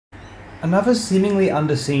Another seemingly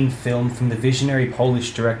underseen film from the visionary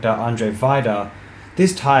Polish director Andrzej Wajda,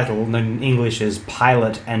 this title, known in English as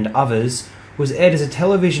Pilate and Others, was aired as a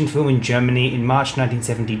television film in Germany in March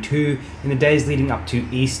 1972 in the days leading up to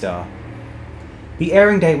Easter. The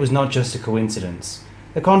airing date was not just a coincidence.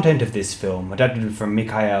 The content of this film, adapted from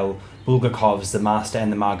Mikhail Bulgakov's The Master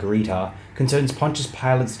and the Margarita, concerns Pontius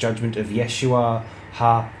Pilate's judgment of Yeshua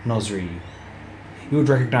ha-Nozri. You would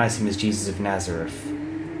recognize him as Jesus of Nazareth,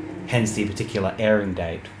 hence the particular airing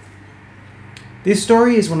date. This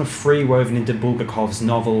story is one of three woven into Bulgakov's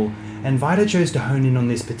novel, and Wajda chose to hone in on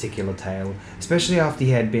this particular tale, especially after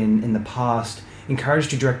he had been, in the past, encouraged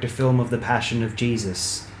to direct a film of the Passion of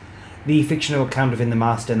Jesus. The fictional account of In the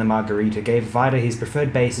Master and the Margarita gave Wajda his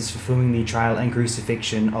preferred basis for filming the trial and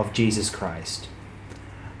crucifixion of Jesus Christ.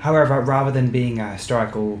 However, rather than being a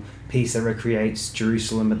historical piece that recreates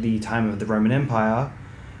Jerusalem at the time of the Roman Empire,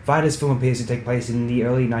 Wajda's film appears to take place in the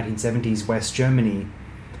early 1970s West Germany.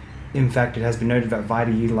 In fact, it has been noted that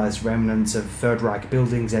Wajda utilized remnants of Third Reich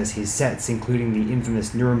buildings as his sets, including the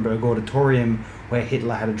infamous Nuremberg Auditorium, where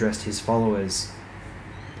Hitler had addressed his followers.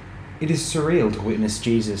 It is surreal to witness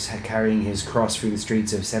Jesus carrying his cross through the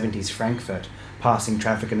streets of 70s Frankfurt, passing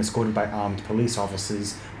traffic and escorted by armed police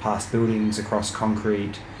officers, past buildings, across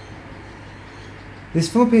concrete. This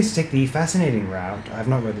film appears to take the fascinating route, I have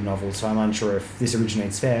not read the novel so I'm unsure if this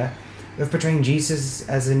originates there, of portraying Jesus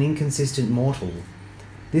as an inconsistent mortal.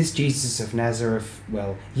 This Jesus of Nazareth,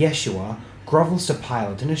 Yeshua, grovels to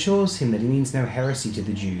Pilate and assures him that he means no heresy to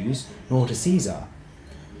the Jews, nor to Caesar.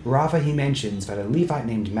 Rather, he mentions that a Levite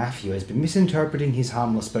named Matthew has been misinterpreting his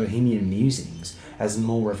harmless bohemian musings as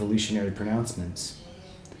more revolutionary pronouncements.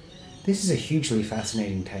 This is a hugely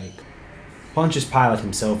fascinating take. Pontius Pilate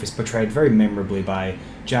himself is portrayed very memorably by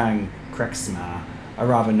Jan Kretschmer, a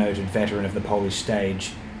rather noted veteran of the Polish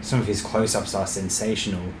stage. Some of his close-ups are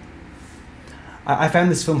sensational. I found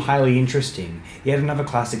this film highly interesting, yet another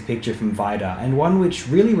classic picture from Wajda, and one which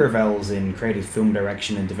really revels in creative film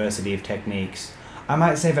direction and diversity of techniques. I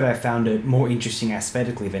might say that I found it more interesting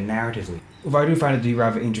aesthetically than narratively, although I do find it to be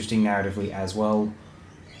rather interesting narratively as well.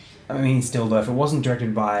 I mean, still though, if it wasn't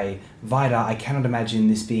directed by Wajda, I cannot imagine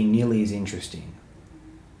this being nearly as interesting.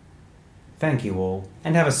 Thank you all,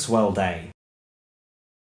 and have a swell day.